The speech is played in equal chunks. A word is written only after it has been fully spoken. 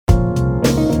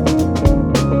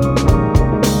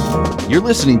You're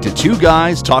listening to Two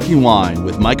Guys Talking Wine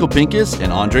with Michael Pincus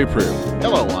and Andre Proulx.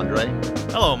 Hello, Andre.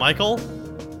 Hello, Michael.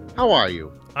 How are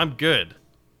you? I'm good.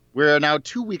 We're now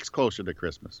 2 weeks closer to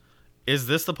Christmas. Is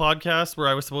this the podcast where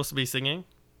I was supposed to be singing?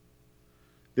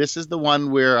 This is the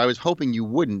one where I was hoping you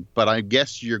wouldn't, but I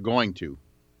guess you're going to.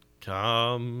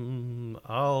 Come,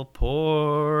 I'll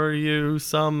pour you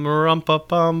some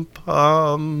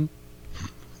rum-pa-pum-pum.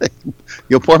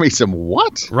 You'll pour me some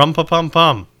what?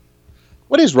 Rum-pa-pum-pum.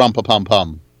 What is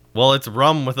rum-pa-pum-pum? Well, it's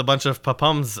rum with a bunch of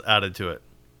pa-pums added to it.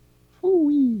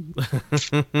 Ooh-wee.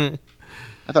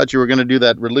 I thought you were going to do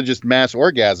that religious mass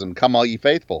orgasm, come all ye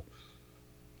faithful.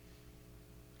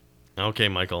 Okay,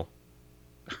 Michael.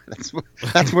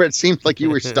 That's where it seemed like you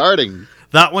were starting.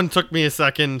 That one took me a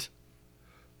second.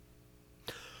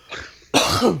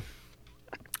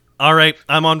 All right,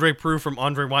 I'm Andre Proulx from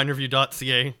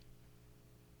AndreWineReview.ca.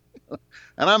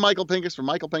 And I'm Michael Pincus from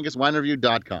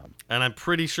MichaelPincusWineReview.com. And I'm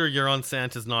pretty sure you're on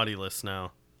Santa's naughty list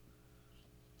now.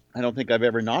 I don't think I've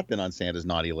ever not been on Santa's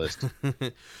naughty list.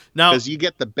 Now, because you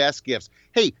get the best gifts.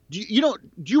 Hey,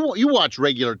 you watch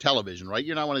regular television, right?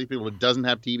 You're not one of these people who doesn't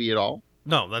have TV at all?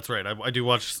 No, that's right. I do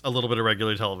watch a little bit of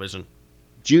regular television.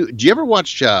 Do you ever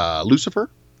watch Lucifer?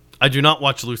 I do not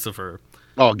watch Lucifer.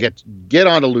 Oh, get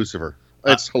onto Lucifer.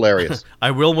 It's hilarious.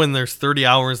 I will when there's 30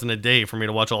 hours in a day for me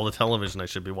to watch all the television I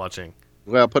should be watching.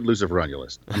 Well, put Lucifer on your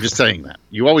list. I'm just saying that.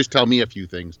 You always tell me a few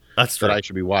things that I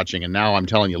should be watching, and now I'm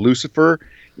telling you, Lucifer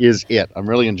is it. I'm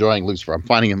really enjoying Lucifer. I'm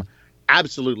finding him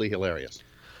absolutely hilarious.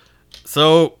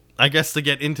 So, I guess to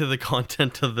get into the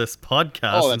content of this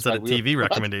podcast instead of TV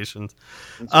recommendations.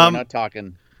 We're not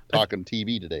talking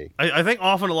TV today. I think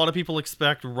often a lot of people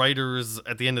expect writers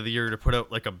at the end of the year to put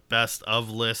out like a best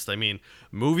of list. I mean,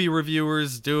 movie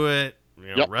reviewers do it,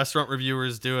 restaurant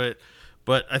reviewers do it.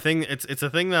 But I think it's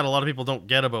a thing that a lot of people don't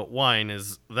get about wine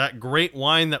is that great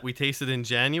wine that we tasted in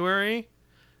January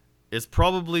is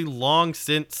probably long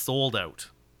since sold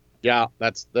out. Yeah,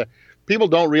 people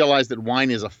don't realize that wine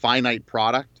is a finite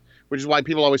product, which is why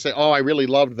people always say, "Oh, I really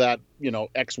loved that,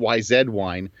 XYZ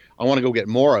wine. I want to go get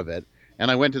more of it."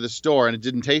 And I went to the store and it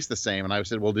didn't taste the same. And I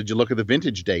said, "Well, did you look at the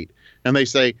vintage date?" And they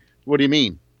say, "What do you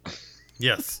mean?"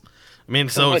 Yes. I mean,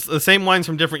 so it's the same wines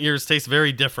from different years taste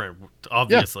very different,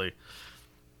 obviously. Yeah.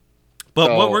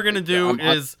 But what we're going to do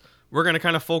is we're going to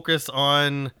kind of focus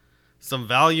on some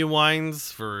value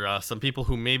wines for some people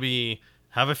who maybe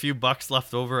have a few bucks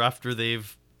left over after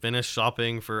they've finished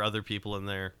shopping for other people in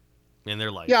their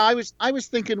life. Yeah, I was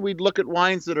thinking we'd look at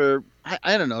wines that are,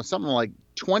 I don't know, something like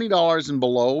 $20 and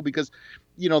below, because,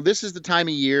 this is the time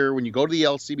of year when you go to the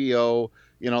LCBO,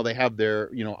 they have their,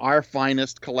 Our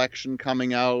Finest collection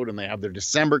coming out, and they have their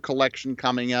December collection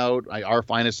coming out. Our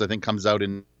Finest, I think, comes out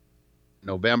in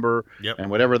November,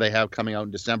 and whatever they have coming out in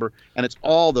December, and it's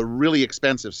all the really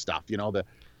expensive stuff, the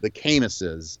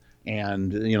Caymuses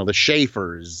and the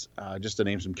Schaefers, just to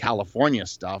name some California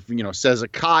stuff,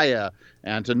 Sezekiah,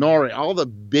 Antinori, all the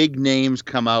big names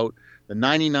come out, the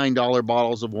 $99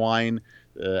 bottles of wine,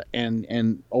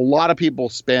 and a lot of people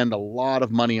spend a lot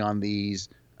of money on these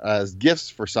as gifts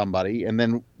for somebody, and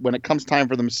then when it comes time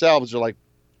for themselves, they're like,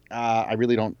 I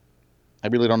really don't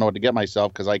know what to get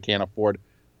myself because I can't afford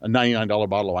a $99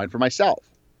 bottle of wine for myself.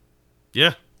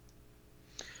 Yeah.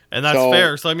 And that's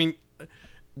fair. So, I mean,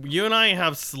 you and I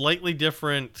have slightly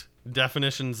different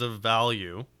definitions of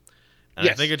value. And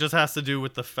yes. I think it just has to do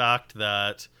with the fact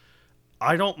that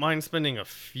I don't mind spending a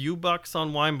few bucks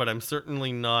on wine, but I'm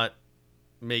certainly not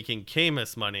making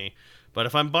Caymus money. But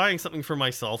if I'm buying something for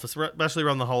myself, especially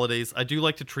around the holidays, I do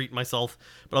like to treat myself.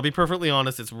 But I'll be perfectly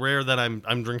honest, it's rare that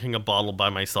I'm drinking a bottle by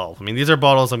myself. I mean, these are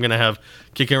bottles I'm going to have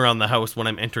kicking around the house when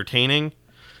I'm entertaining.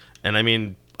 And I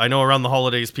mean, I know around the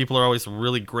holidays, people are always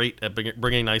really great at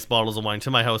bringing nice bottles of wine to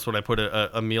my house when I put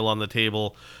a meal on the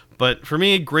table. But for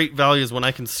me, great value is when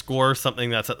I can score something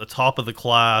that's at the top of the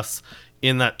class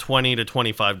in that $20 to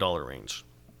 $25 range.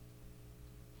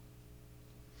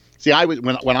 See, I was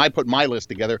when I put my list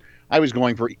together, I was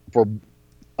going for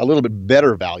a little bit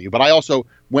better value, but I also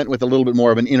went with a little bit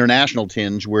more of an international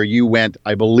tinge where you went,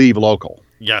 I believe, local.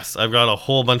 Yes, I've got a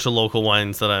whole bunch of local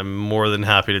wines that I'm more than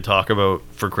happy to talk about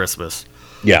for Christmas.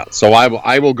 Yeah, so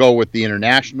I will go with the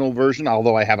international version,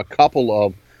 although I have a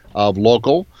couple of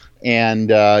local, and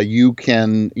you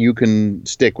can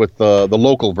stick with the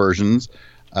local versions.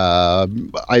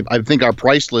 I think our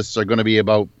price lists are going to be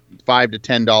about $5 to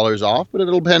 $10 off, but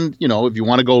it'll depend, if you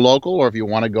want to go local or if you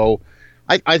want to go.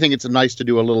 I think it's nice to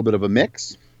do a little bit of a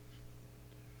mix.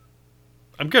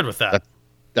 I'm good with that.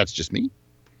 That's just me.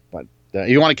 But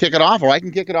you want to kick it off, or I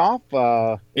can kick it off?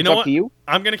 You know up what? To you.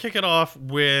 I'm going to kick it off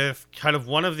with kind of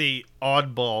one of the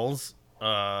oddballs.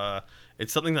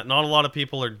 It's something that not a lot of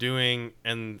people are doing,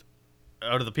 and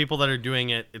out of the people that are doing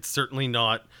it, it's certainly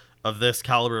not of this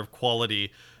caliber of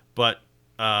quality. But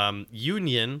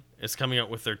Union is coming out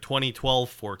with their 2012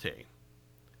 Forte.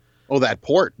 Oh, that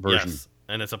port version. Yes,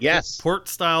 and it's a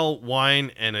port-style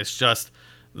wine, and it's just...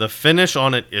 The finish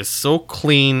on it is so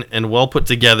clean and well put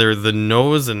together. The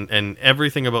nose and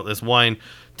everything about this wine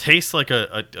tastes like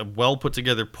a well put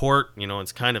together port. You know,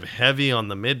 it's kind of heavy on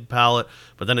the mid palate,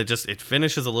 but then it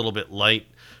finishes a little bit light.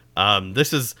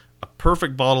 This is a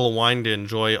perfect bottle of wine to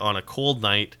enjoy on a cold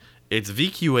night. It's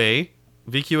VQA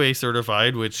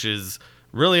certified, which is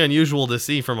really unusual to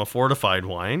see from a fortified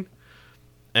wine.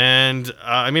 And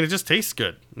I mean, it just tastes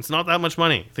good. It's not that much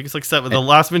money. I think it's like the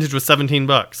last vintage was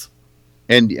 $17.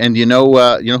 And you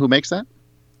know who makes that?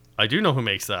 I do know who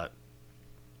makes that.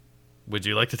 Would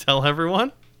you like to tell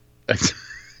everyone?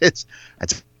 It's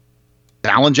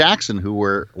Alan Jackson, who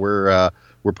we're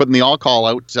putting the all call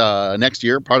out next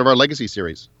year, part of our legacy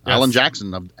series. Yes. Alan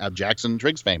Jackson of Jackson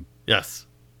Triggs fame. Yes.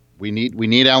 We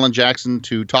need Alan Jackson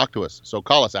to talk to us. So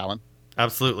call us, Alan.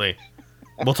 Absolutely.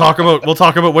 We'll talk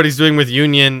about what he's doing with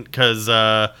Union, because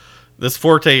this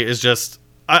Forte is just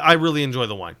I really enjoy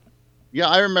the wine. Yeah,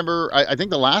 I remember. I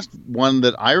think the last one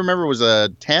that I remember was a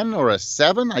 10 or a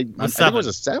 7. I think it was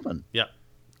a 7. Yeah,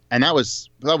 and that was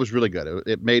really good.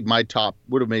 It made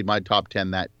would have made my top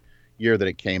 10 that year that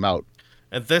it came out.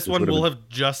 And this one will have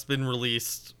just been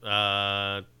released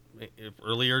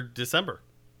earlier December.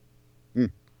 Yeah.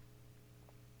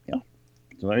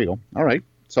 So there you go. All right.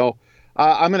 So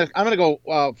I'm gonna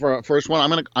go for a first one. I'm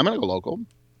gonna go local.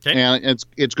 Okay. And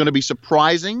it's gonna be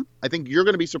surprising. I think you're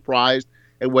gonna be surprised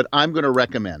at what I'm going to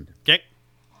recommend. Okay.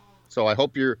 So I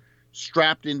hope you're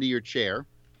strapped into your chair.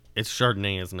 It's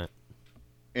Chardonnay, isn't it?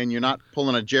 And you're not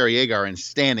pulling a Jerry Agar and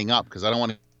standing up, because I don't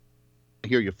want to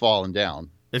hear you falling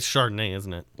down. It's Chardonnay,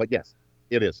 isn't it? But yes,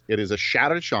 it is. It is a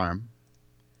Chateau de Charme,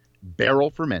 barrel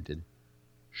fermented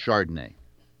Chardonnay.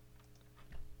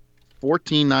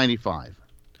 $14.95,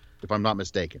 if I'm not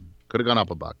mistaken. Could have gone up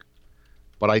 $1.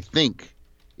 But I think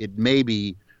it may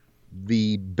be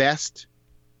the best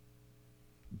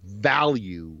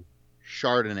value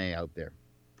Chardonnay out there,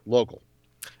 local.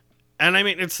 And I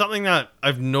mean, it's something that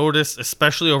I've noticed,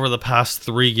 especially over the past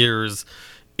 3 years,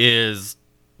 is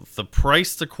the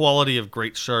price to quality of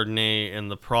great Chardonnay in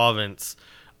the province.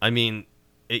 I mean,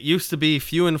 it used to be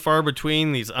few and far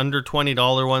between, these under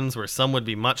 $20 ones, where some would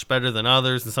be much better than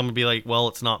others, and some would be like, well,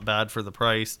 it's not bad for the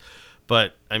price.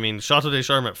 But I mean, Chateau de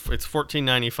Charme, it's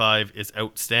 $14.95 is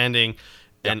outstanding.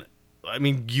 Yep. And I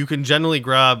mean, you can generally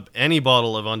grab any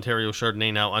bottle of Ontario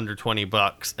Chardonnay now under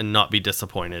 $20 and not be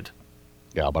disappointed.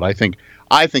 Yeah, but I think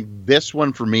this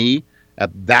one for me at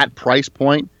that price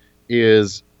point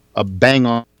is a bang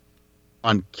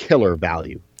on killer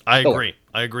value. I agree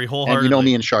wholeheartedly. And you know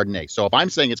me and Chardonnay. So if I'm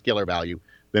saying it's killer value,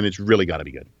 then it's really got to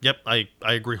be good. Yep, I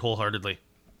agree wholeheartedly.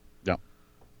 Yeah.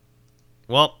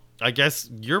 Well, I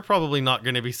guess you're probably not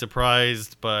going to be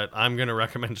surprised, but I'm going to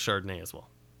recommend Chardonnay as well.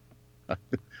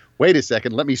 Wait a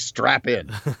second, let me strap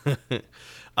in.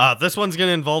 This one's going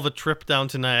to involve a trip down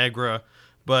to Niagara,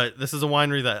 but this is a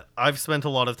winery that I've spent a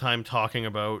lot of time talking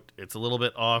about. It's a little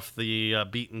bit off the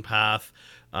beaten path.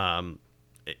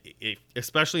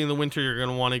 Especially in the winter, you're going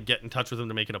to want to get in touch with them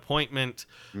to make an appointment.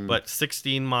 But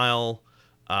 16 Mile,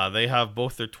 they have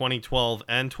both their 2012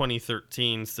 and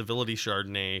 2013 Civility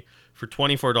Chardonnay for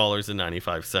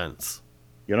 $24.95.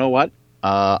 You know what?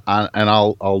 And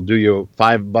I'll do you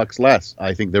 $5 less.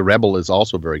 I think the Rebel is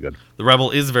also very good. The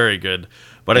Rebel is very good,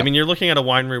 but I mean, you're looking at a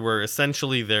winery where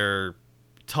essentially their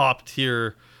top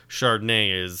tier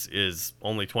Chardonnay is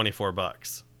only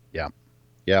 $24.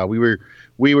 Yeah.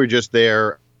 We were just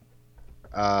there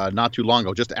not too long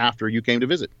ago, just after you came to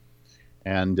visit,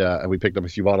 and we picked up a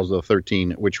few bottles of the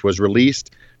 13, which was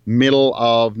released middle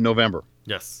of November.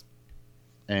 Yes.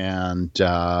 And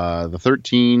the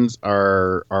 13s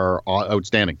are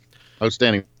outstanding.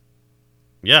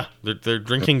 Yeah, they're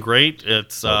drinking great.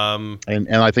 It's and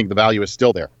I think the value is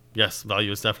still there. Yes,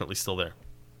 value is definitely still there.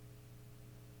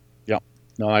 Yeah.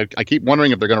 No, I keep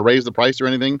wondering if they're going to raise the price or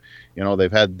anything. You know,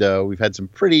 we've had some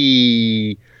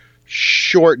pretty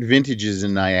short vintages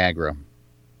in Niagara,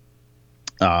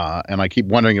 and I keep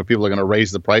wondering if people are going to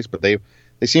raise the price, but they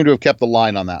seem to have kept the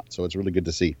line on that. So it's really good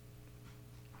to see.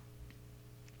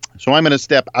 So I'm going to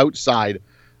step outside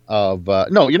of...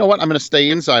 no, you know what? I'm going to stay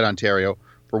inside Ontario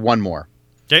for one more.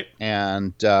 Okay.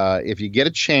 And if you get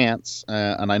a chance,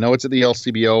 and I know it's at the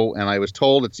LCBO, and I was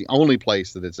told it's the only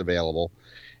place that it's available,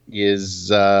 is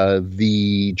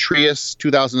the Trius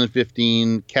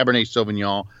 2015 Cabernet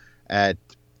Sauvignon at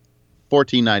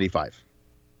 $14.95.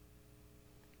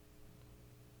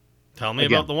 Tell me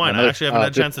about the wine. I actually haven't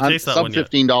had a chance to taste that one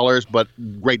yet. $15, but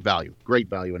great value. Great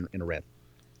value in a red.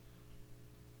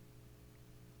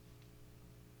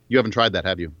 You haven't tried that,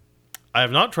 have you? I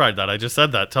have not tried that. I just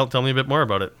said that. Tell me a bit more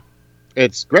about it.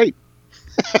 It's great.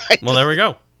 Well, there we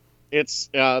go.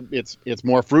 It's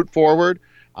more fruit forward.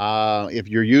 If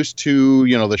you're used to,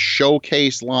 the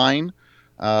showcase line,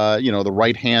 the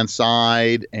right-hand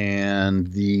side and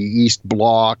the East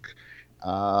Block,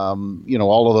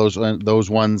 all of those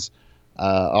ones,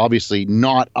 obviously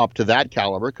not up to that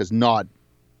caliber because not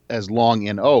as long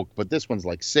in oak, but this one's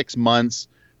like 6 months,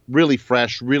 really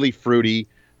fresh, really fruity.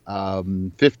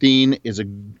 15 is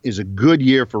a good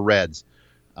year for reds.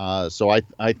 So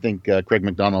I think Craig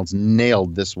McDonald's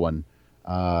nailed this one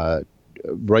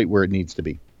right where it needs to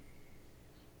be.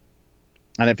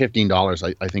 And at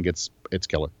 $15, I think it's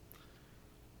killer.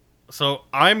 So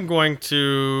I'm going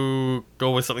to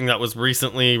go with something that was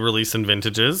recently released in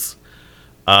vintages.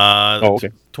 Okay.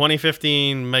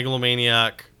 2015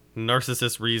 Megalomaniac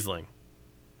Narcissus Riesling.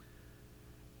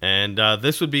 And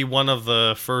this would be one of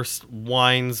the first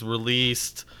wines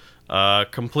released,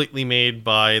 completely made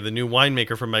by the new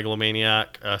winemaker from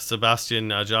Megalomaniac, Sebastian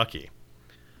Jacqui.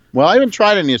 Well, I haven't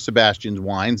tried any of Sebastian's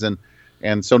wines,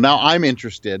 and so now I'm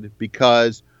interested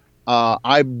because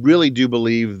I really do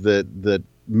believe that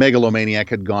Megalomaniac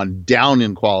had gone down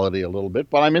in quality a little bit,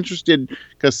 but I'm interested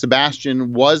because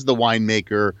Sebastian was the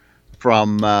winemaker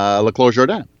from Le Clos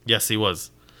Jourdain. Yes, he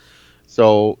was.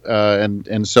 So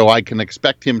and so I can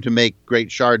expect him to make great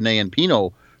Chardonnay and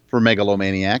Pinot for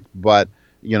Megalomaniac, but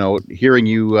hearing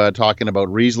you talking about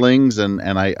Rieslings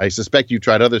and I suspect you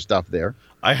tried other stuff there.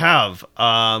 I have.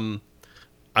 I'm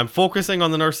focusing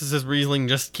on the Narcissus Riesling,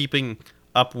 just keeping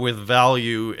up with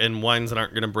value in wines that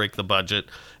aren't going to break the budget.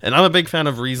 And I'm a big fan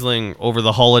of Riesling over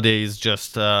the holidays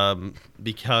just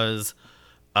because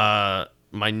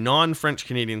my non-French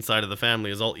Canadian side of the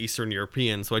family is all Eastern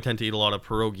European, so I tend to eat a lot of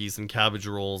pierogies and cabbage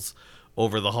rolls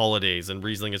over the holidays, and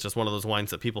Riesling is just one of those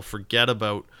wines that people forget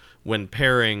about when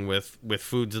pairing with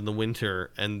foods in the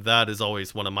winter, and that is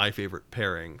always one of my favorite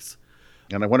pairings.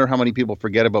 And I wonder how many people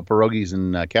forget about pierogies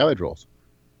and cabbage rolls.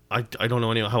 I don't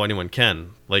know how anyone can.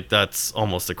 Like, that's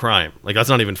almost a crime. Like, that's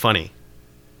not even funny.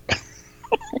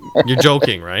 You're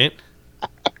joking, right?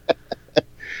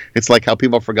 It's like how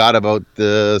people forgot about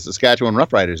the Saskatchewan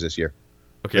Roughriders this year.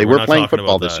 Okay, they were playing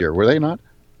football this year, were they not?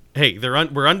 Hey,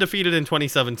 we're undefeated in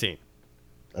 2017.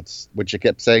 That's what you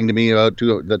kept saying to me about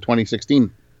the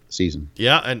 2016 season.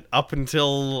 Yeah, and up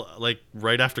until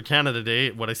right after Canada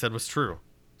Day, what I said was true.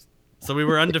 So we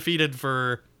were undefeated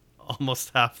for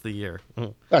almost half the year.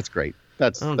 That's great.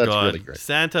 That's really great.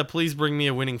 Santa, please bring me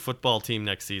a winning football team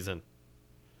next season.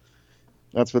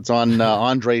 That's what's on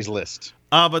Andre's list.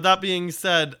 But that being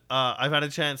said, I've had a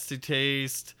chance to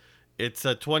taste. It's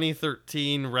a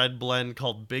 2013 red blend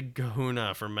called Big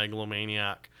Kahuna from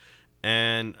Megalomaniac,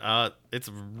 and it's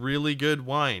really good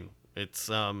wine. It's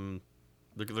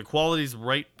the quality's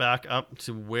right back up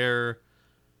to where,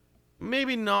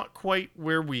 maybe not quite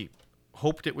where we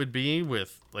hoped it would be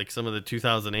with some of the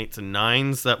 2008s and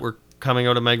 9s that were coming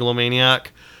out of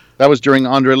Megalomaniac. That was during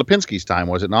Andre Lipinski's time,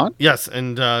 was it not? Yes,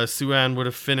 and Sue-Ann would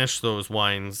have finished those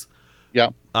wines. Yeah.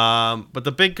 But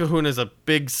the Big Kahuna is a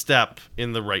big step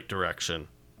in the right direction.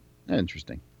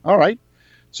 Interesting. All right.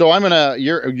 So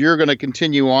you're gonna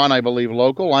continue on, I believe,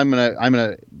 local. I'm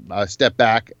gonna step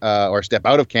back or step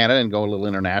out of Canada and go a little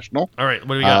international. All right.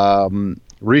 What do we got?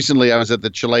 Recently, I was at the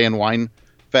Chilean Wine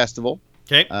Festival.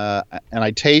 Okay. And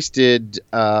I tasted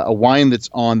a wine that's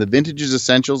on the Vintages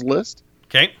Essentials list.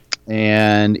 Okay.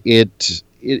 And it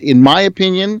in my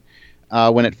opinion,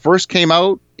 when it first came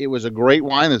out, it was a great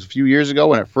wine. This was a few years ago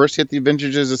when it first hit the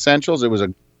Vintages Essentials. It was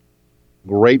a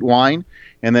great wine,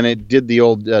 and then it did the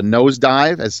old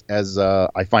nosedive, as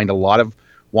I find a lot of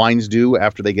wines do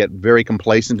after they get very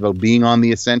complacent about being on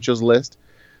the Essentials list.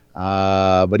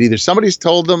 But either somebody's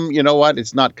told them, you know what,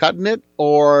 it's not cutting it,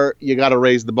 or you got to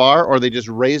raise the bar, or they just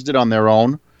raised it on their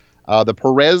own. The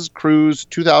Perez Cruz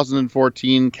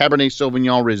 2014 Cabernet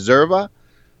Sauvignon Reserva,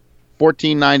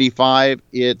 $14.95.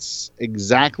 It's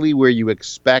exactly where you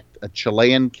expect a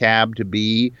Chilean cab to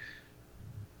be,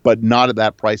 but not at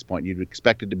that price point. You'd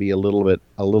expect it to be a little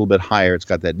bit higher. It's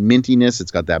got that mintiness.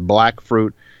 It's got that black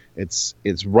fruit. It's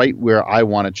right where I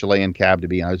want a Chilean cab to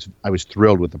be. I was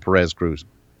thrilled with the Perez Cruz.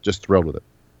 Just thrilled with it.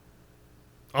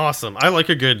 Awesome. I like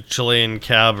a good Chilean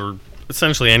cab, or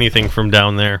essentially anything from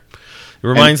down there. It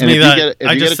reminds me that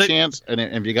if you get a chance, and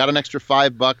if you got an extra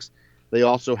 $5, they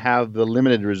also have the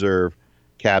limited reserve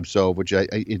Cab Sauv, which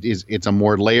it's a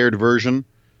more layered version,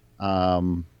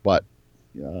 but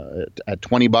at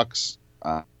 $20,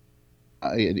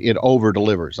 it over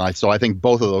delivers. So I think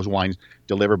both of those wines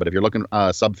deliver. But if you're looking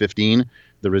sub 15,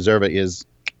 the Reserva is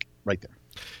right there.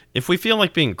 If we feel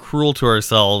like being cruel to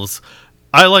ourselves,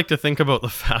 I like to think about the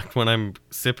fact when I'm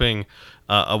sipping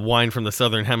a wine from the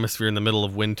Southern Hemisphere in the middle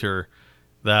of winter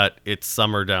that it's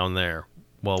summer down there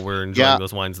while we're enjoying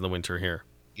those wines in the winter here.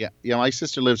 Yeah. My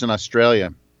sister lives in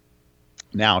Australia.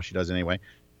 Now she does anyway.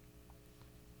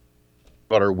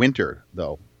 But her winter,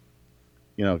 though,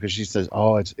 because she says,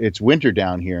 "Oh, it's winter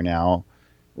down here now,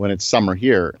 when it's summer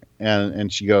here,"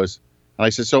 and she goes, and I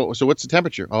said, "So what's the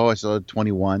temperature?" "Oh, it's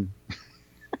 21."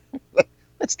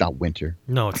 That's not winter.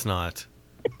 No, it's not.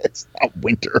 It's not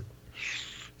winter.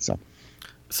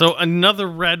 So another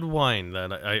red wine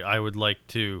that I would like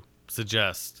to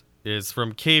suggest is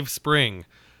from Cave Spring,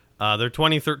 their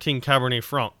 2013 Cabernet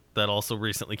Franc that also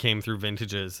recently came through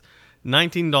vintages,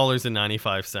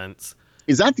 $19.95.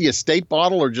 Is that the estate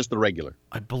bottle or just the regular?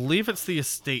 I believe it's the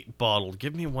estate bottle.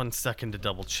 Give me 1 second to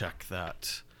double check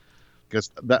that.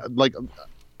 Because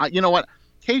you know what?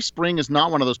 Cave Spring is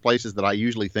not one of those places that I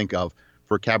usually think of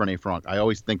for Cabernet Franc. I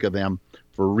always think of them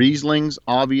for Rieslings,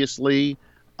 obviously.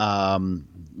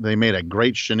 They made a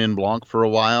great Chenin Blanc for a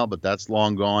while, but that's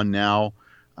long gone now.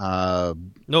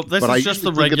 Nope, this is just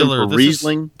the regular.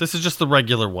 Riesling. This is just the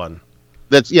regular one.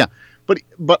 But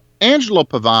Angelo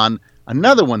Pavan,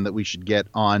 another one that we should get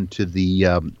on to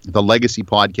the Legacy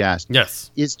podcast.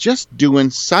 Yes, is just doing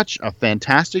such a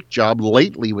fantastic job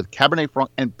lately with Cabernet Franc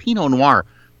and Pinot Noir,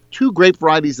 two grape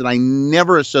varieties that I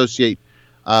never associate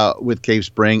with Cave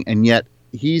Spring, and yet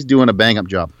he's doing a bang up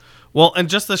job. Well, and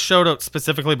just a shout out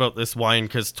specifically about this wine,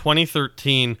 because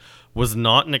 2013 was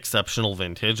not an exceptional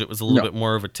vintage. It was a little bit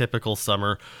more of a typical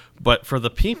summer. But for the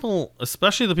people,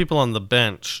 especially the people on the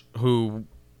bench who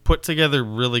put together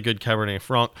really good Cabernet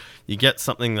Franc, you get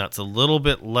something that's a little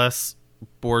bit less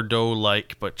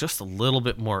Bordeaux-like, but just a little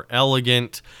bit more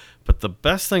elegant. But the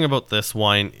best thing about this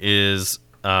wine is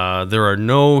there are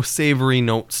no savory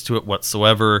notes to it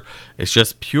whatsoever. It's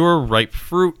just pure ripe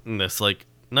fruit and this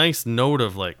nice note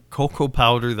of cocoa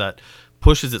powder that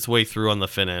pushes its way through on the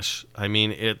finish. I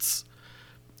mean, it's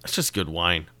just good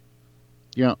wine.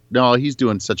 Yeah, no, he's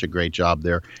doing such a great job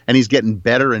there, and he's getting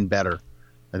better and better.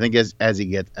 I think as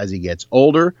he gets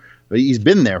older, he's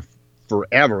been there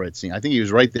forever. It seems. I think he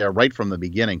was right there right from the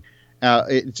beginning.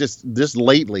 It's just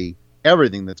lately,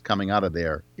 everything that's coming out of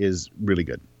there is really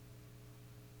good.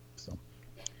 So,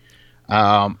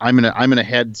 I'm gonna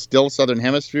head still Southern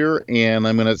Hemisphere, and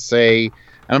I'm gonna say.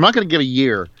 And I'm not going to give a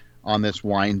year on this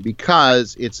wine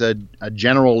because it's a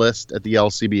generalist at the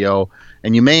LCBO,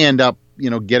 and you may end up,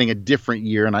 getting a different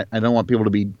year. And I don't want people to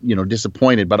be,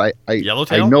 disappointed, but I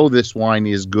know this wine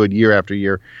is good year after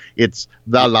year. It's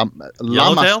the La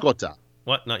Mascota.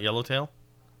 What? Not Yellowtail?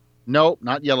 No,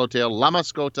 not Yellowtail. La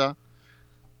Mascota,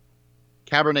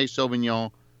 Cabernet Sauvignon,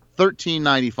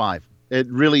 $13.95. It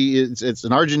really is. It's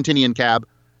an Argentinian cab,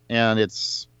 and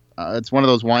it's one of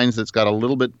those wines that's got a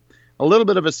little bit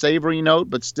of a savory note,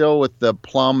 but still with the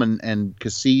plum and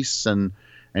cassis and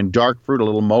dark fruit, a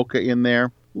little mocha in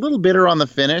there. A little bitter on the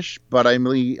finish, but I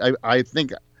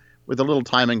think with a little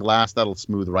time and glass, that'll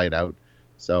smooth right out.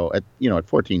 So at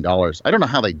 $14, I don't know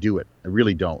how they do it. I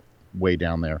really don't. Way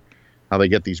down there, how they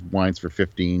get these wines for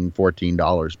 $15,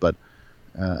 $14, but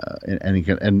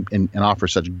and offer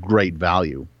such great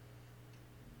value.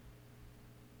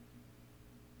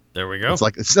 There we go. It's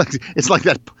like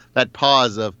that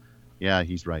pause of. Yeah,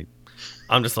 he's right.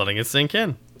 I'm just letting it sink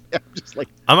in. Yeah,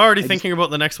 I'm already thinking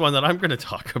about the next one that I'm going to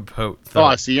talk about. So.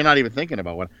 Oh, see, you're not even thinking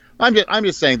about one. I'm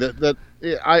just saying that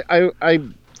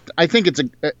I think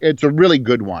it's a really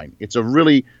good wine. It's a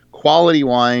really quality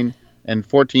wine, and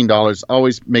 $14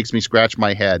 always makes me scratch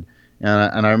my head.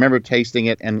 And I remember tasting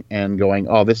it and going,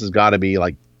 oh, this has got to be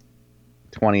like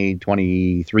 $20,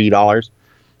 $23,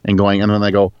 and going, and then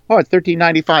they go, oh, it's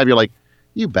 $13.95. You're like,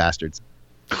 you bastards.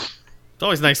 It's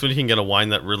always nice when you can get a wine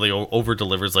that really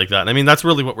over-delivers like that. And I mean, that's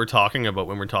really what we're talking about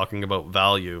when we're talking about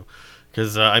value.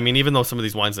 Because, even though some of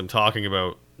these wines I'm talking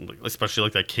about, especially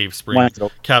like that Cave Spring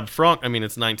Cab Franc,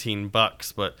 it's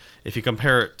 $19. But if you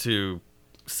compare it to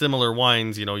similar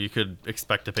wines, you could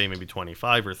expect to pay maybe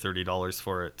 $25 or $30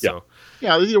 for it. So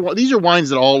yeah, these are wines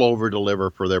that all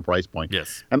over-deliver for their price point.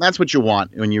 Yes. And that's what you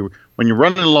want. When you're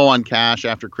running low on cash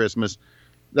after Christmas,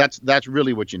 that's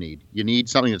really what you need. You need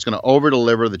something that's going to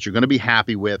over-deliver, that you're going to be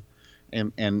happy with,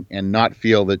 and not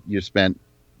feel that you spent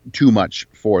too much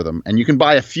for them. And you can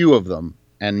buy a few of them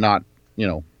and not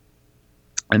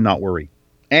worry.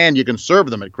 And you can serve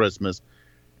them at Christmas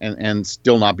and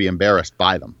still not be embarrassed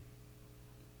by them.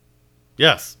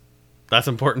 Yes, that's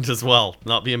important as well.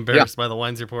 Not be embarrassed by the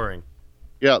wines you're pouring.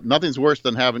 Yeah, nothing's worse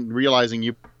than realizing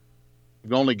you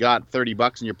only got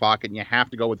 $30 in your pocket and you have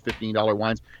to go with $15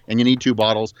 wines and you need 2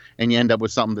 bottles and you end up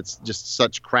with something that's just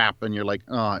such crap and you're like,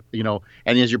 and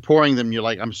as you're pouring them, you're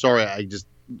like, I'm sorry, I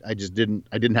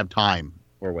didn't have time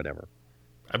or whatever.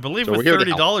 I believe with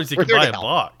 $30 you can buy a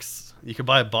box. You can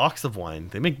buy a box of wine.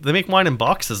 They make wine in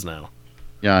boxes now.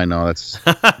 Yeah, I know. That's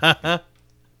I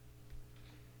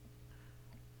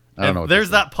don't know. There's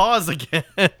that pause again.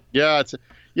 Yeah, it's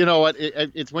you know what?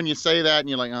 It's when you say that and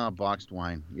you're like, boxed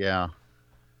wine. Yeah.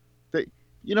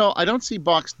 I don't see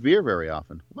boxed beer very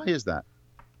often. Why is that?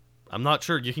 I'm not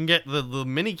sure. You can get the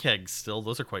mini kegs still.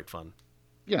 Those are quite fun.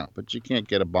 Yeah, but you can't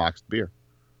get a boxed beer.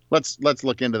 Let's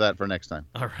look into that for next time.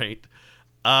 All right.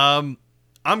 I'm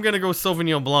gonna go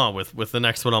Sauvignon Blanc with the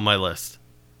next one on my list.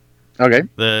 Okay.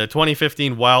 The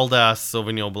 2015 Wild Ass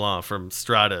Sauvignon Blanc from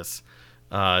Stratus.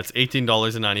 It's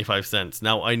 $18.95.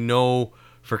 Now I know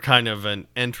for kind of an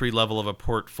entry level of a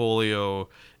portfolio,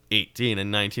 18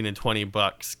 and 19 and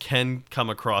 $20 can come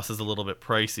across as a little bit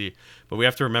pricey, but we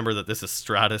have to remember that this is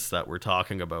Stratus that we're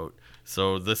talking about.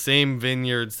 So the same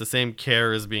vineyards, the same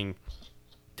care is being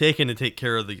taken to take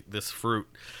care of this fruit,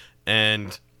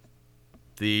 and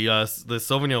the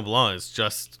Sauvignon Blanc is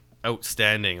just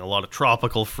outstanding. A lot of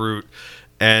tropical fruit,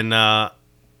 and I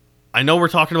know we're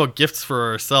talking about gifts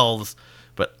for ourselves,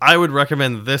 but I would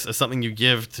recommend this as something you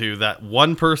give to that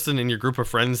one person in your group of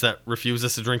friends that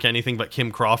refuses to drink anything but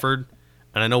Kim Crawford.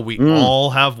 And I know we all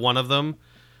have one of them.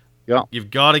 Yeah.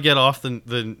 You've got to get off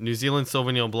the New Zealand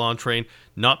Sauvignon Blanc train,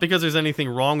 not because there's anything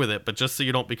wrong with it, but just so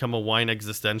you don't become a wine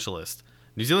existentialist.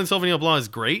 New Zealand Sauvignon Blanc is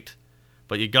great,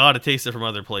 but you got to taste it from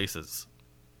other places.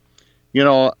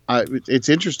 It's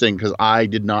interesting because I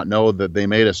did not know that they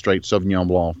made a straight Sauvignon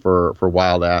Blanc for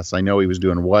Wild Ass. I know he was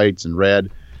doing whites and red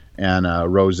and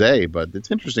rosé, but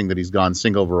it's interesting that he's gone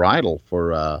single varietal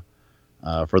for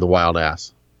the Wild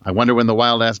Ass. I wonder when the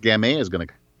Wild Ass Gamay is going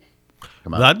to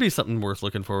come out. That'd be something worth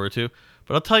looking forward to.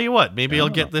 But I'll tell you what, maybe I'll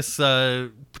get this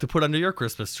to put under your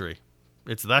Christmas tree.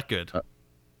 It's that good.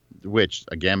 Which?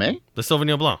 A Gamay? The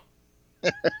Sauvignon Blanc.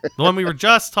 The one we were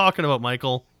just talking about,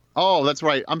 Michael. Oh, that's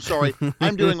right. I'm sorry.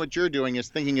 I'm doing what you're doing is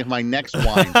thinking of my next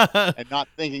wine and not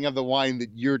thinking of the wine that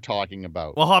you're talking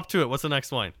about. Well, hop to it. What's the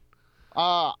next wine?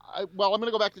 I'm going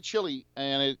to go back to Chile,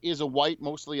 and it is a white.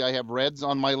 Mostly I have reds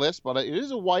on my list, but it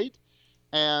is a white,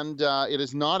 and it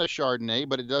is not a Chardonnay,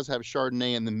 but it does have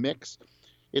Chardonnay in the mix.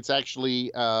 It's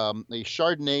actually a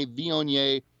Chardonnay,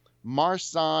 Viognier,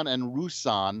 Marsanne, and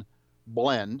Roussanne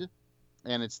blend,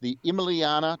 and it's the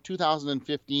Emiliana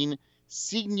 2015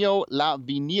 Signo La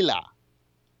Vinila.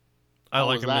 I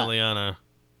like Emiliana.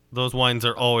 Those wines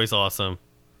are always awesome.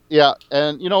 Yeah,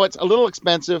 and it's a little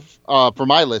expensive for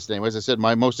my list anyway. As I said,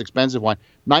 my most expensive wine,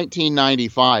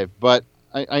 $19.95. But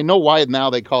I know why now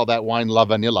they call that wine La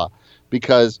Vanilla,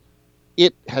 because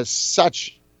it has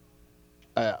such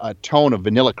a tone of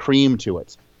vanilla cream to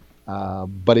it.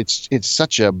 But it's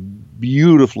such a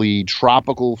beautifully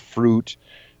tropical fruit,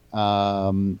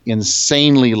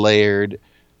 insanely layered,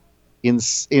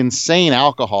 insane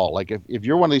alcohol. Like if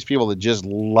you're one of these people that just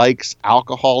likes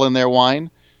alcohol in their wine,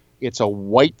 it's a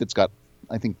white that's got,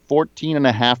 I think,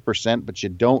 14.5%, but you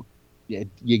don't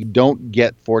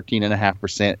get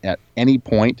 14.5% at any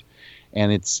point,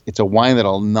 and it's a wine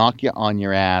that'll knock you on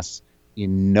your ass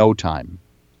in no time.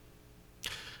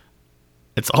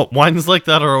 Wines like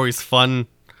that are always fun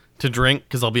to drink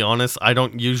because I'll be honest, I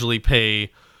don't usually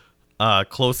pay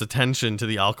close attention to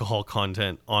the alcohol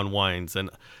content on wines,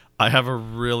 and I have a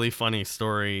really funny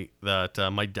story that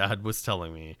my dad was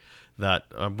telling me. That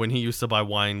when he used to buy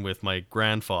wine with my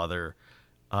grandfather,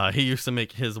 he used to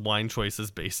make his wine choices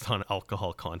based on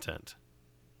alcohol content.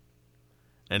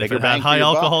 And if it had a high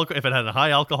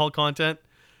alcohol content,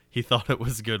 he thought it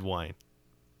was good wine.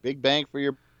 Big bang for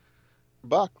your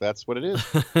buck. That's what it is.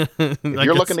 If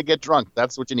you're looking to get drunk,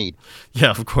 that's what you need. Yeah,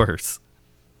 of course.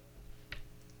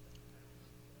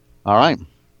 All right,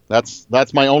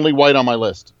 that's my only white on my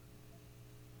list.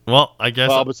 Well, I guess.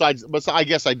 Well, besides, I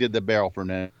guess I did the barrel for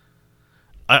now.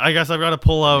 I guess I've got to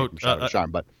pull out.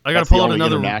 But I got to pull out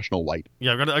another international white.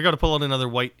 Yeah, I got to pull out another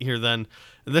white here. Then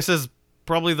this is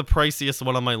probably the priciest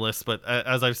one on my list, but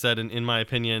as I've said, in my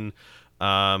opinion,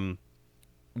 one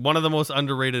of the most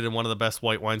underrated and one of the best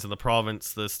white wines in the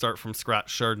province. The Start from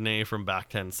Scratch Chardonnay from Back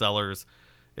 10 Cellars.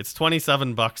 It's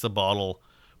 $27 a bottle,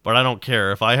 but I don't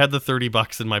care. If I had the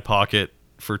 $30 in my pocket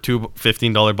for two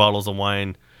 $15 bottles of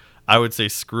wine, I would say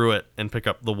screw it and pick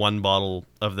up the one bottle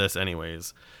of this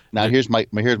anyways. Now here's my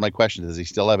question: does he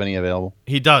still have any available?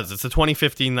 He does. It's a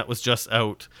 2015 that was just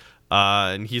out,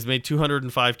 and he's made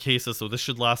 205 cases, so this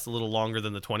should last a little longer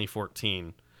than the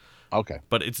 2014. Okay,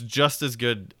 but it's just as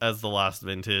good as the last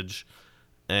vintage,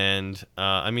 And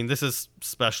I mean, this is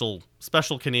special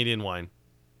Canadian wine,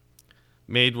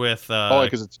 made with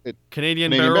because it's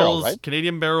Canadian barrel, barrels, right?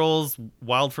 Canadian barrels,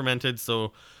 wild fermented,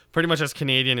 so pretty much as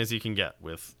Canadian as you can get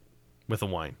with a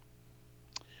wine.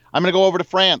 I'm going to go over to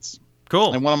France.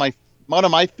 Cool. And one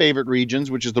of my favorite regions,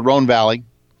 which is the Rhone Valley.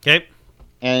 Okay.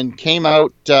 And came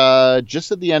out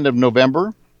just at the end of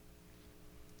November.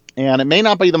 And it may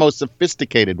not be the most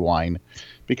sophisticated wine,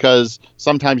 because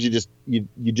sometimes you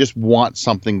just want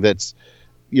something that's,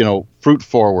 fruit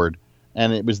forward.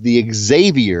 And it was the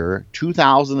Xavier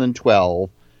 2012,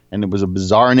 and it was a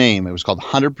bizarre name. It was called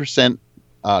 100%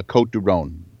 Côte du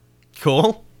Rhône.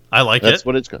 Cool. I like That's it.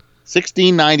 what it's called.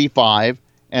 $16.95,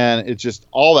 and it's just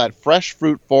all that fresh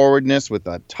fruit forwardness with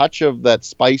a touch of that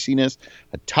spiciness,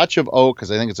 a touch of oak,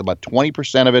 because I think it's about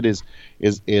 20% of it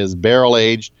is barrel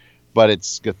aged. But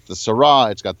it's got the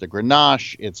Syrah, it's got the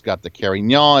Grenache, it's got the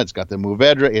Carignan, it's got the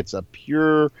Mourvèdre. It's a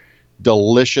pure,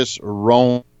 delicious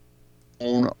Rhone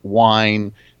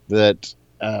wine that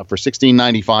for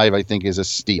 $16.95 I think is a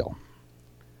steal.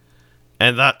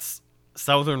 And that's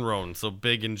Southern Rhone, so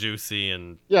big and juicy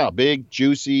and big,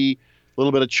 juicy, a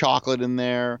little bit of chocolate in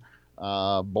there,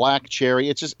 black cherry.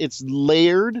 It's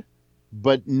layered,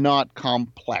 but not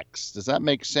complex. Does that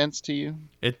make sense to you?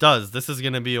 It does. This is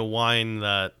going to be a wine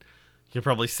that you can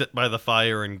probably sit by the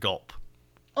fire and gulp.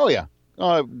 Oh yeah,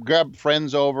 grab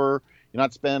friends over. You're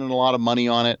not spending a lot of money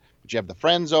on it, but you have the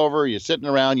friends over. You're sitting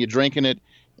around, you're drinking it,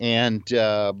 and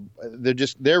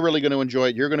they're really going to enjoy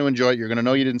it. You're going to enjoy it. You're going to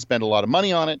know you didn't spend a lot of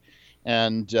money on it,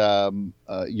 and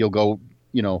you'll go,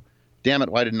 damn it,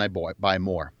 why didn't I buy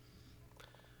more?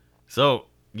 So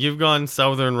you've gone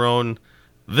Southern Rhone.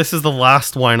 This is the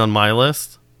last wine on my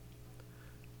list.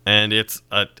 And it's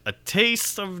a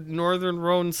taste of Northern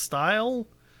Rhone style.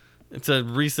 It's a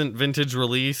recent vintage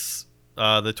release,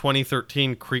 the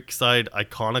 2013 Creekside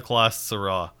Iconoclast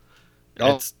Syrah.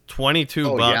 It's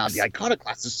 $22. Yeah, the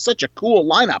Iconoclast is such a cool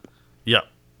lineup. Yep.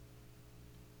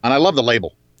 And I love the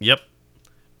label. Yep.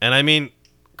 And I mean,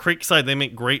 Creekside, they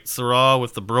make great Syrah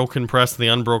with the broken press and the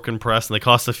unbroken press, and they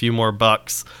cost a few more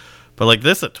bucks. But like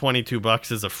this at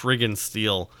 $22 is a friggin'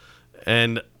 steal.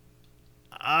 And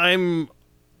I'm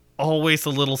always a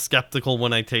little skeptical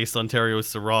when I taste Ontario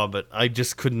Syrah, but I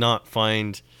just could not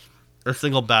find a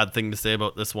single bad thing to say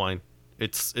about this wine.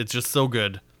 It's just so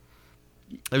good.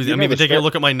 I'm even taking a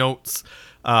look at my notes.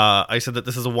 I said that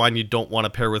this is a wine you don't want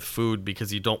to pair with food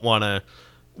because you don't want to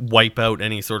wipe out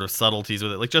any sort of subtleties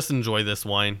with it. Like, just enjoy this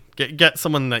wine. Get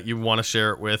someone that you want to share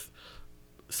it with,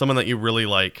 someone that you really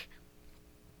like,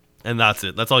 and that's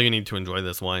it. That's all you need to enjoy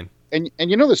this wine. And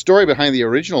you know the story behind the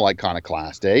original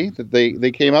Iconoclast, that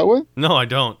they came out with? No, I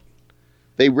don't.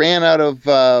 They ran out of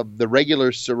the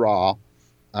regular Syrah.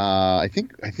 I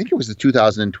think it was the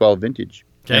 2012 vintage.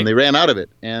 Okay. And they ran out of it,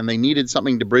 and they needed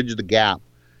something to bridge the gap.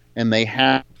 And they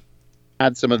had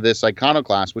some of this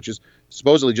Iconoclast, which is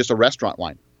supposedly just a restaurant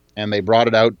wine. And they brought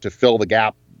it out to fill the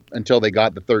gap until they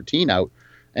got the 13 out.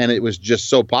 And it was just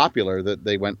so popular that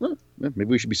they went, maybe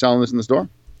we should be selling this in the store.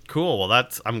 Cool. Well,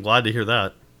 I'm glad to hear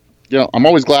that. I'm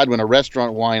always glad when a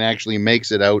restaurant wine actually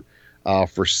makes it out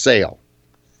for sale,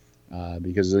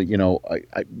 because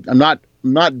I'm not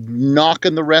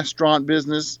knocking the restaurant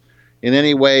business in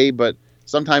any way, but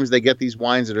sometimes they get these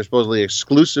wines that are supposedly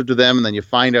exclusive to them, and then you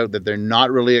find out that they're not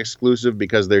really exclusive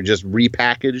because they're just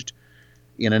repackaged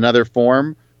in another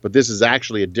form. But this is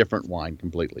actually a different wine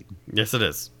completely. Yes, it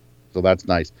is. So that's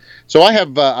nice. So I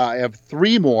have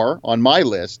three more on my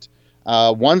list.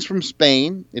 One's from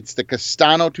Spain. It's the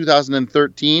Castano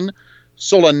 2013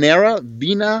 Solanera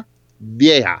Vina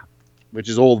Vieja, which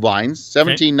is old vines.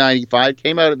 $17.95.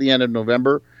 Came out at the end of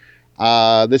November.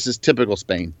 This is typical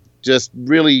Spain. Just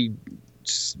really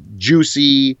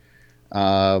juicy,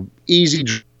 easy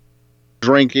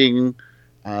drinking.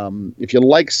 If you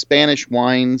like Spanish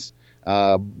wines,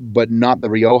 but not the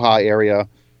Rioja area,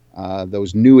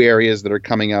 those new areas that are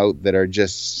coming out that are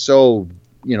just so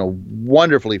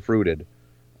wonderfully fruited.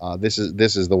 This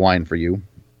is the wine for you.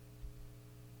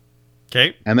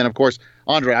 Okay. And then, of course,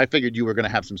 Andre, I figured you were going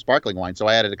to have some sparkling wine, so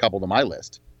I added a couple to my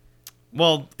list.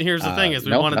 Well, here's the thing: is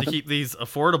we wanted to keep these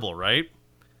affordable, right?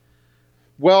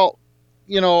 Well,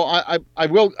 I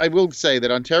will say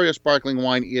that Ontario sparkling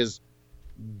wine is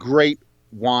great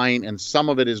wine, and some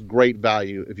of it is great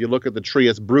value. If you look at the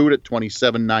Trius Brut at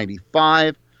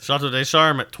 $27.95, Chateau des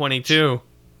Charmes at $22.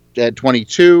 At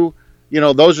 $22.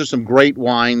 Those are some great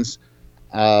wines.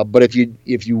 But if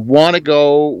you want to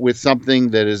go with something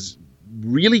that is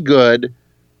really good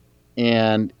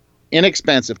and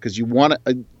inexpensive, because you want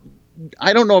to,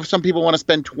 I don't know if some people want to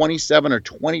spend $27 or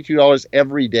 $22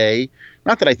 every day.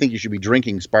 Not that I think you should be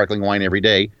drinking sparkling wine every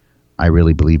day. I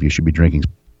really believe you should be drinking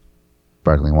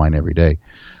sparkling wine every day.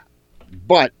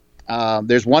 But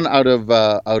there's one out of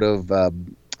the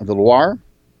Loire,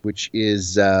 which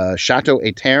is Chateau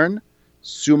Eterne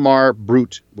Sumar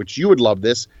Brut, which you would love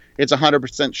this. It's 100%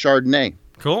 Chardonnay.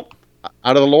 Cool.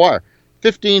 Out of the Loire.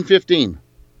 15.15.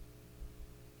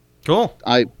 Cool.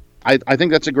 I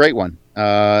think that's a great one.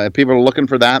 If people are looking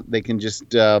for that, they can just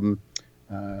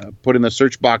put in the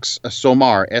search box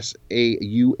Saumur,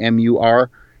 Saumur,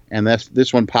 and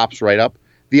this one pops right up.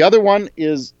 The other one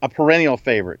is a perennial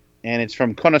favorite, and it's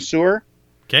from Connoisseur.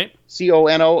 Okay.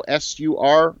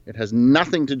 Conosur. It has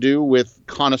nothing to do with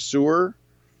connoisseur.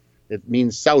 It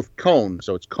means South Cone,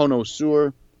 so it's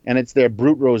Connoisseur, and it's their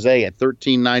Brut Rosé at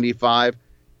 $13.95.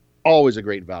 Always a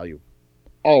great value.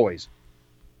 Always.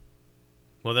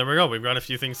 Well, there we go. We've got a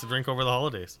few things to drink over the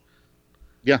holidays.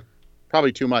 Yeah,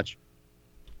 probably too much.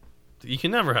 You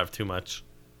can never have too much.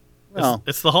 Well,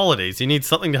 it's the holidays. You need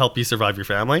something to help you survive your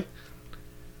family.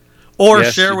 Or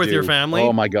yes, share you with do. your family.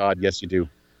 Oh, my God. Yes, you do.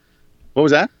 What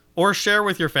was that? Or share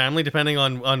with your family, depending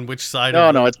on which side.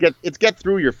 No, it's get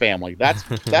through your family. That's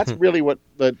really what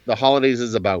the holidays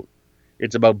is about.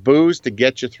 It's about booze to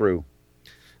get you through.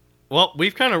 Well,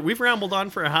 we've rambled on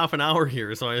for a half an hour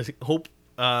here, so I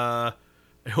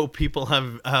hope people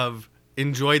have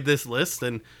enjoyed this list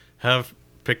and have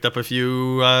picked up a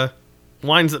few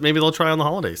wines that maybe they'll try on the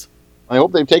holidays. I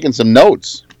hope they've taken some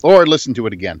notes or listened to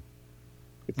it again.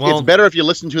 It's better if you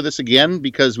listen to this again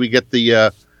because we get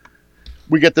the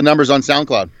numbers on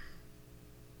SoundCloud.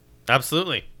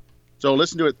 Absolutely. So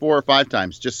listen to it 4 or 5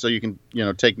 times just so you can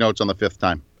take notes on the 5th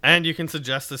time. And you can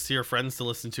suggest this to your friends to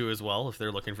listen to as well if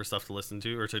they're looking for stuff to listen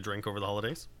to or to drink over the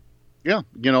holidays. Yeah,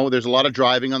 there's a lot of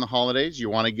driving on the holidays. You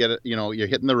want to get it, you're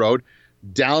hitting the road.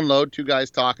 Download Two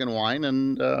Guys Talking Wine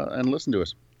and listen to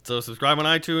us. So subscribe on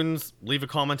iTunes, leave a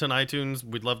comment on iTunes.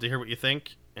 We'd love to hear what you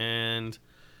think. And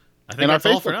I think that's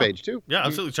our all for Facebook now. page too. Yeah,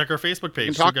 absolutely. Check our Facebook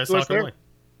page. Talk Two Guys to us Talking there. Wine.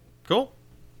 Cool.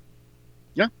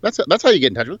 Yeah, that's how you get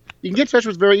in touch with us. You can get in touch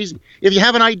with us very easy. If you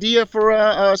have an idea for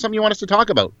something you want us to talk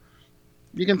about,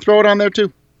 you can throw it on there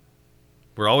too.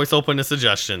 We're always open to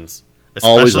suggestions,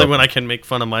 especially when I can make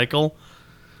fun of Michael.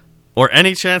 Or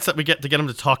any chance that we get to get him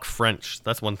to talk French.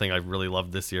 That's one thing I really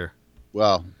loved this year.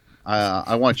 Well,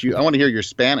 I want to hear your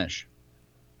Spanish.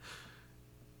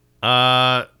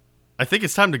 I think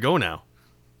it's time to go now.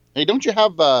 Hey, don't you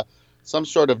have some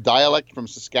sort of dialect from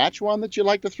Saskatchewan that you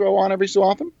like to throw on every so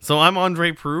often? So I'm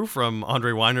Andre Prue from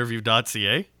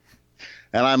AndreWineReview.ca.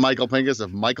 And I'm Michael Pincus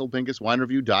of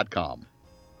MichaelPincusWineReview.com.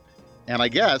 And I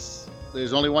guess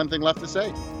there's only one thing left to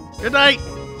say. Good night.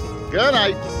 Good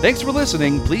night. Thanks for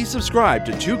listening. Please subscribe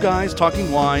to Two Guys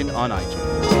Talking Wine on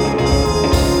iTunes.